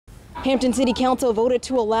Hampton City Council voted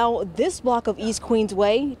to allow this block of East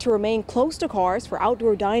Queensway to remain closed to cars for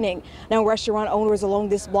outdoor dining. Now, restaurant owners along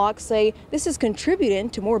this block say this is contributing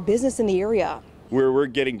to more business in the area. We're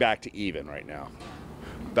getting back to even right now,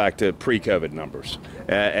 back to pre-COVID numbers,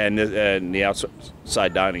 and the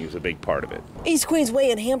outside dining is a big part of it. East Queensway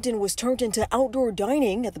in Hampton was turned into outdoor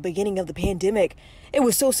dining at the beginning of the pandemic. It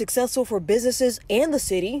was so successful for businesses and the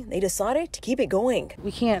city, they decided to keep it going.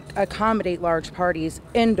 We can't accommodate large parties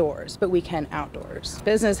indoors, but we can outdoors.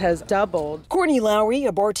 Business has doubled. Courtney Lowry,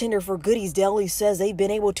 a bartender for Goodies Deli, says they've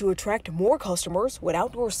been able to attract more customers with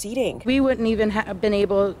outdoor seating. We wouldn't even have been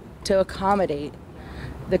able to accommodate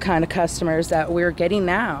the kind of customers that we're getting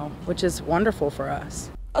now, which is wonderful for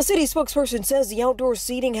us. A city spokesperson says the outdoor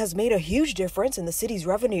seating has made a huge difference in the city's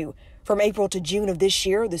revenue. From April to June of this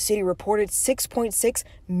year, the city reported $6.6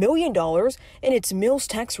 million in its meals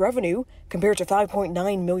tax revenue, compared to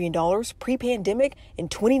 $5.9 million pre-pandemic in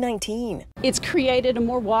 2019. It's created a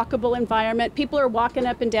more walkable environment. People are walking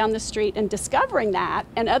up and down the street and discovering that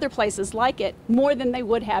and other places like it more than they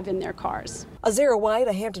would have in their cars. Azera White,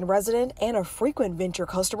 a Hampton resident and a frequent Venture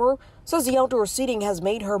customer, says the outdoor seating has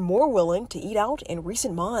made her more willing to eat out in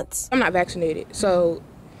recent months. I'm not vaccinated, so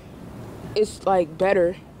it's like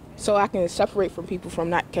better so I can separate from people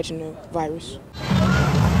from not catching the virus.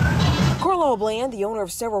 Carlisle Bland, the owner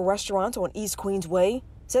of several restaurants on East Queensway,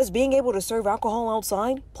 says being able to serve alcohol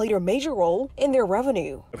outside played a major role in their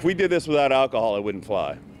revenue. If we did this without alcohol, it wouldn't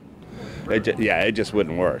fly. It just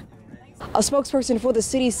wouldn't work. A spokesperson for the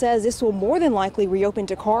city says this will more than likely reopen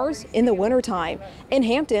to cars in the wintertime. In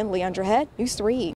Hampton, Leandra Head, News 3.